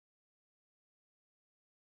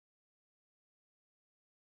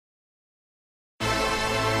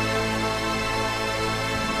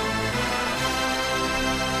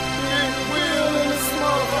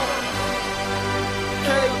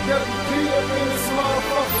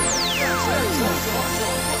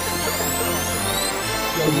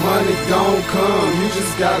The money gon' come, you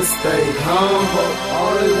just gotta stay humble.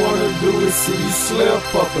 All they wanna do is see you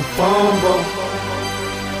slip up and fumble.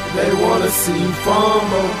 They wanna see you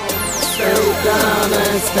fumble. Stay down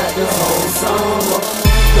and stack this whole summer.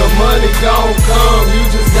 The money gon' come, you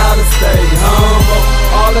just gotta stay humble.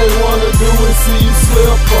 All they wanna do is see you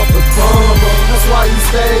slip up and fumble. That's why you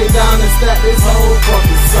stay down and stack this whole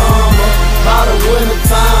fucking summer. By the winter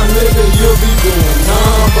time, nigga, you'll be doing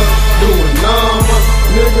numbers.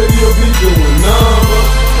 Nigga, you'll be doing numbers.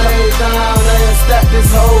 Stay down and stack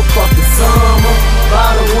this whole fucking summer. By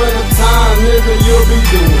the winter time, nigga, you'll be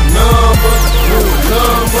doing numbers.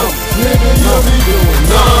 Nigga, you'll be doing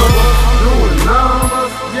numbers. Doing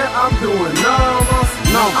numbers, yeah, I'm doing numbers.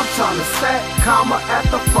 I'm tryna stack comma at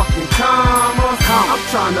the fucking comma. I'm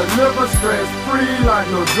tryna live a stress-free like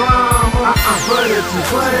no drama. But if you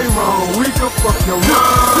play wrong, we can fuck your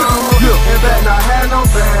mama. And bet not have no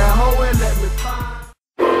bad hoe and let me find.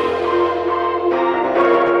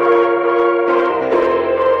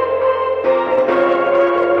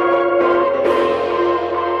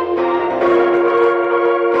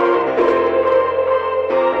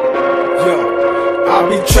 I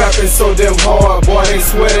be trapping so damn hard, boy, they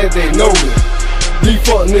swear that they know me. These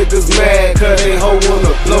fuck niggas mad cause they hoe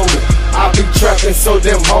wanna blow me. I be trapping so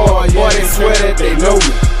damn hard, boy, they swear that they know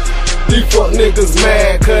me. These fuck niggas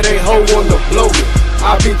mad cause they hoe wanna blow me.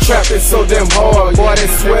 I be trapping so damn hard, boy, they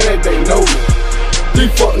swear that they know me.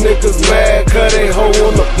 These fuck niggas mad cause they hoe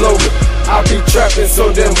wanna blow me. I be trapping so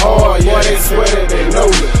damn hard, boy, they swear that they know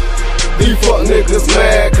me. These fuck niggas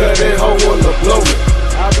mad cause they hoe wanna blow me.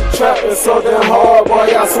 I be trapping so damn hard, boy,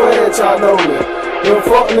 I swear that y'all know me. Them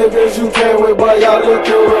fuck niggas you came with, boy, y'all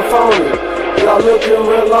looking real phony. Y'all looking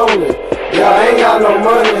real lonely. Y'all ain't got no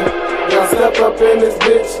money. Y'all step up in this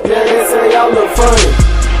bitch, yeah, they say y'all look funny.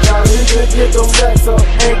 Y'all need to get them backs up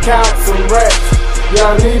and count some racks.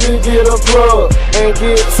 Y'all need to get a plug and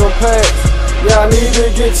get some packs. Y'all need to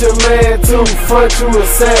get your man to front you a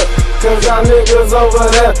set. Cause y'all niggas over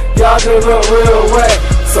there, y'all just look real whack.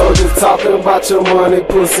 So just talking about your money,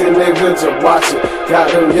 pussy nigga, just watch it.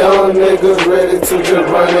 Got them young niggas ready to just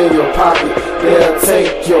run in your pocket. They'll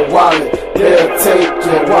take your wallet, they'll take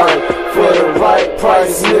your wallet. For the right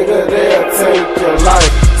price, nigga, they'll take your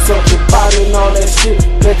life. Suck your body and all that shit,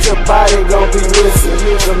 that your body gon' be missing.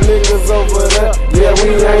 Them niggas over there, yeah,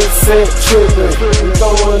 we ain't set trippin'. We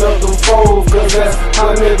throwing up them foes, cause that's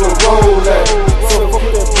how niggas roll at.